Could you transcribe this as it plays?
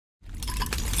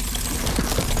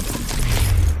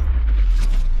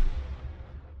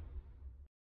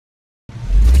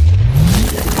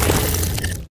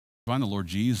find the Lord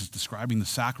Jesus describing the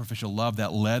sacrificial love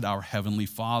that led our Heavenly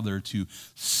Father to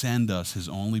send us his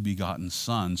only begotten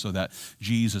Son so that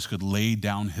Jesus could lay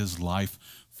down his life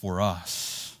for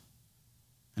us.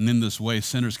 And in this way,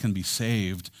 sinners can be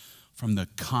saved from the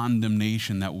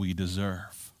condemnation that we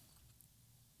deserve.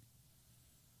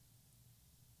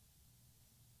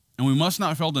 And we must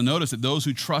not fail to notice that those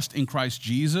who trust in Christ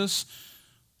Jesus,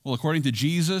 well, according to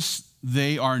Jesus,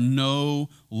 they are no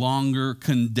longer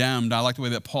condemned. I like the way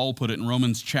that Paul put it in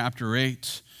Romans chapter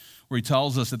 8, where he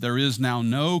tells us that there is now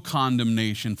no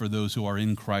condemnation for those who are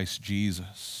in Christ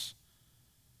Jesus.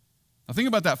 Now think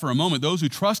about that for a moment. Those who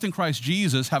trust in Christ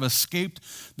Jesus have escaped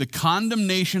the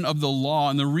condemnation of the law.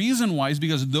 And the reason why is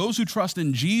because those who trust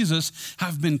in Jesus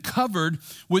have been covered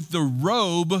with the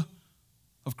robe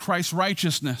of Christ's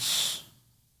righteousness.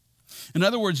 In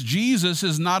other words, Jesus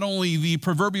is not only the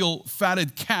proverbial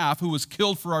fatted calf who was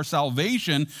killed for our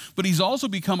salvation, but he's also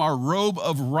become our robe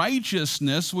of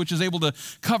righteousness, which is able to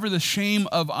cover the shame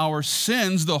of our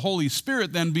sins, the Holy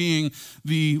Spirit then being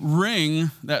the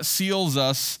ring that seals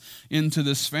us into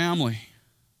this family.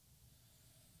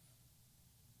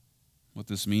 What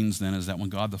this means then is that when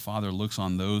God the Father looks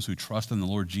on those who trust in the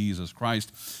Lord Jesus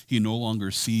Christ, he no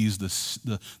longer sees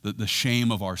the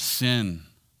shame of our sin.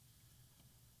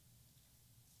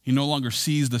 He no longer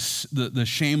sees the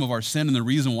shame of our sin, and the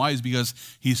reason why is because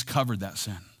he's covered that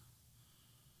sin.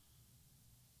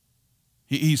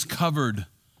 He's covered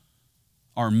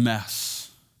our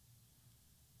mess.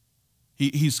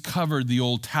 He's covered the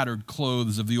old tattered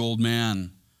clothes of the old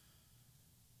man.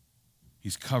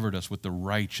 He's covered us with the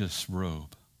righteous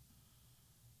robe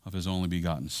of his only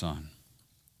begotten Son.